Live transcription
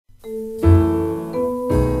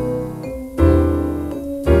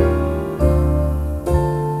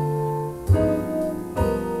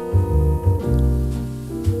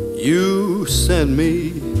send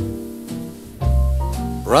me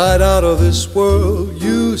right out of this world.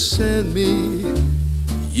 You send me,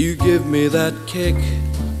 you give me that kick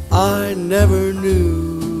I never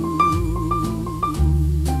knew.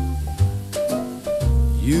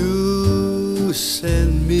 You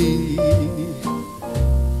send me,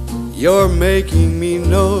 you're making me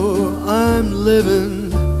know I'm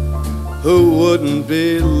living. Who wouldn't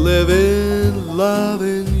be living,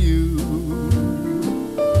 loving you?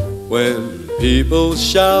 When people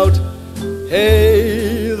shout,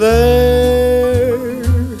 hey there,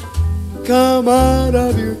 come out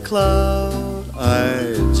of your cloud,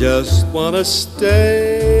 I just wanna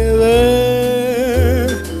stay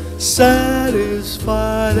there,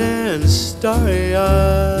 satisfied and starry-eyed,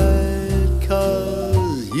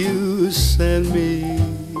 'cause you send me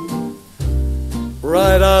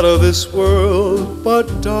right out of this world.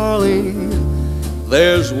 But darling,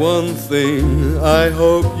 there's one thing I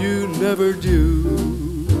hope you never do.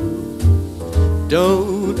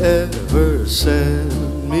 Don't ever send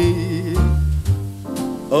me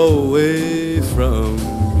away from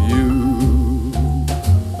you.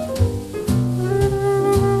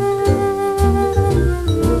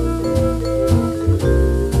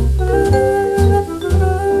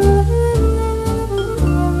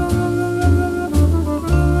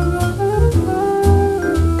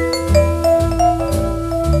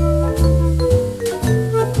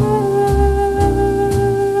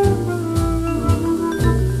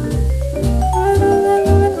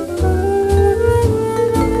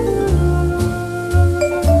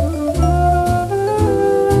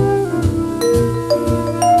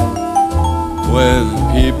 When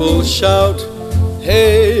people shout,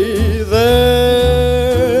 hey there,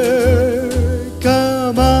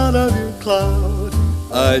 come out of your cloud,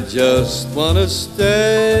 I just wanna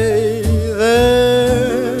stay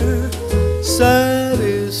there,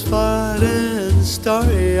 satisfied and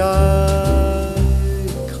starry-eyed,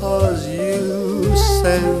 'cause you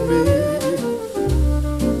send me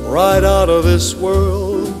right out of this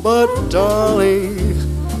world. But darling,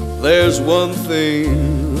 there's one thing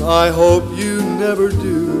I hope you never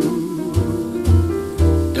do.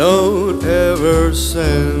 Don't ever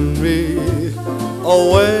send me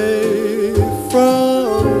away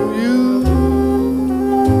from